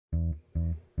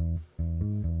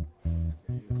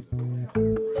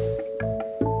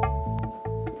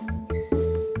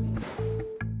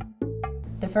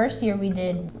first year we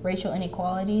did racial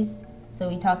inequalities. So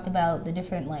we talked about the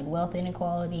different like wealth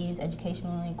inequalities,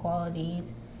 educational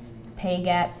inequalities, pay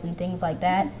gaps and things like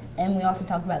that. And we also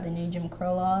talked about the new Jim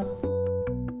Crow laws.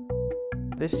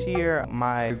 This year,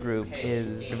 my group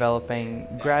is developing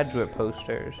graduate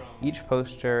posters. Each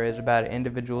poster is about an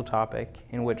individual topic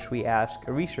in which we ask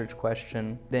a research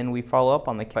question. Then we follow up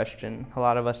on the question. A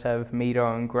lot of us have made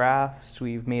our own graphs,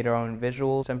 we've made our own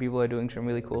visuals. Some people are doing some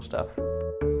really cool stuff.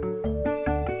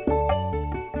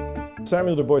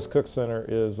 Samuel Du Bois Cook Center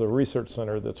is a research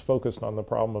center that's focused on the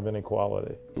problem of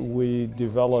inequality. We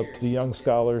developed the Young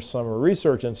Scholars Summer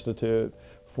Research Institute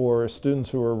for students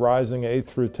who are rising 8th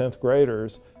through 10th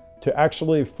graders to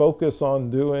actually focus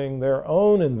on doing their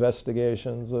own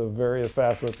investigations of various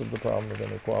facets of the problem of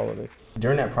inequality.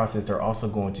 During that process, they're also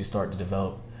going to start to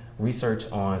develop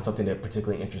research on something that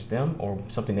particularly interests them or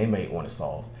something they may want to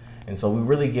solve. And so we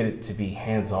really get it to be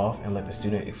hands-off and let the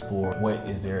student explore what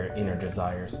is their inner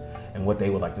desires and what they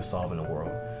would like to solve in the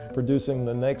world. Producing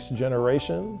the next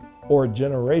generation or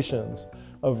generations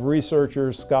of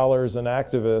researchers, scholars, and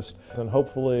activists, and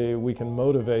hopefully we can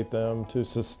motivate them to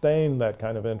sustain that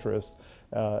kind of interest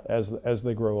as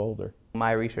they grow older.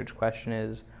 My research question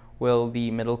is, will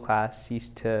the middle class cease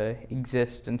to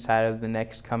exist inside of the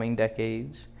next coming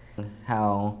decades?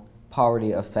 How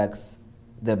poverty affects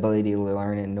the ability to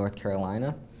learn in North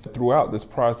Carolina. Throughout this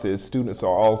process, students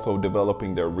are also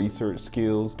developing their research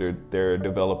skills, they're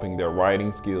developing their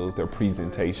writing skills, their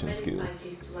presentation skills.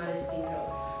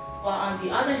 While on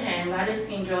the other hand,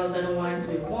 lighter-skinned girls are the ones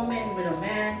with a woman, with a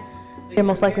man. They're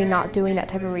most likely not doing that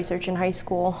type of research in high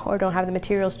school or don't have the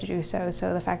materials to do so.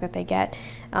 So the fact that they get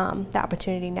the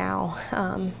opportunity now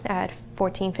at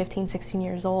 14, 15, 16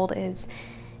 years old is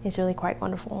really quite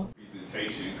wonderful.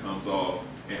 Presentation comes off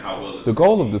and how well it's the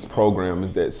goal of this program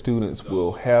is that students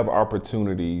will have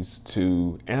opportunities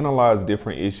to analyze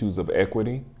different issues of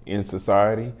equity in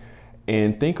society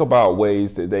and think about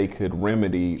ways that they could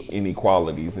remedy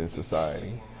inequalities in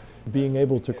society. Being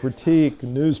able to critique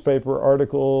newspaper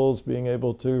articles, being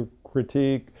able to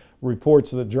critique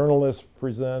reports that journalists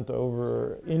present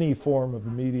over any form of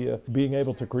media, being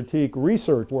able to critique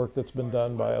research work that's been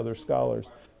done by other scholars.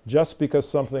 Just because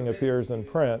something appears in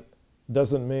print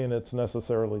doesn't mean it's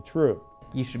necessarily true.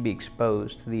 You should be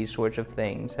exposed to these sorts of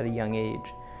things at a young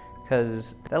age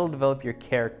because that'll develop your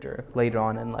character later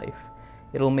on in life.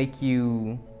 It'll make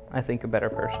you, I think, a better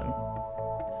person.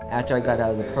 After I got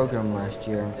out of the program last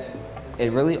year,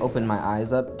 it really opened my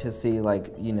eyes up to see,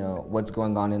 like, you know, what's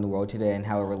going on in the world today and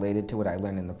how it related to what I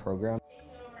learned in the program.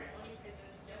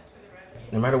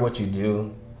 No matter what you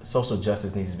do, social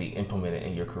justice needs to be implemented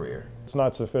in your career. It's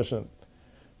not sufficient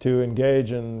to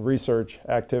engage in research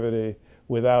activity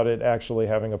without it actually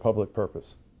having a public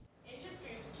purpose.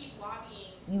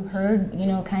 You heard, you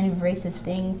know, kind of racist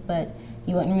things, but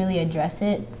you wouldn't really address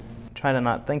it. Try to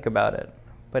not think about it.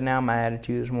 But now my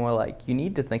attitude is more like, you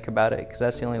need to think about it because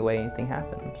that's the only way anything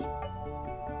happens.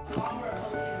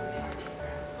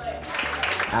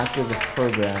 After this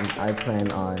program, I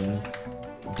plan on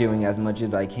doing as much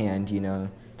as I can, you know,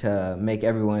 to make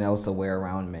everyone else aware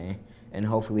around me. And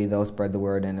hopefully they'll spread the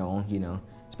word and it'll, you know,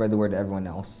 spread the word to everyone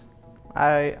else.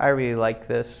 I really like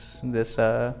this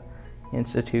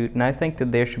institute, and I think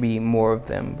that there should be more of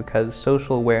them because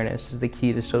social awareness is the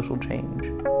key to social change.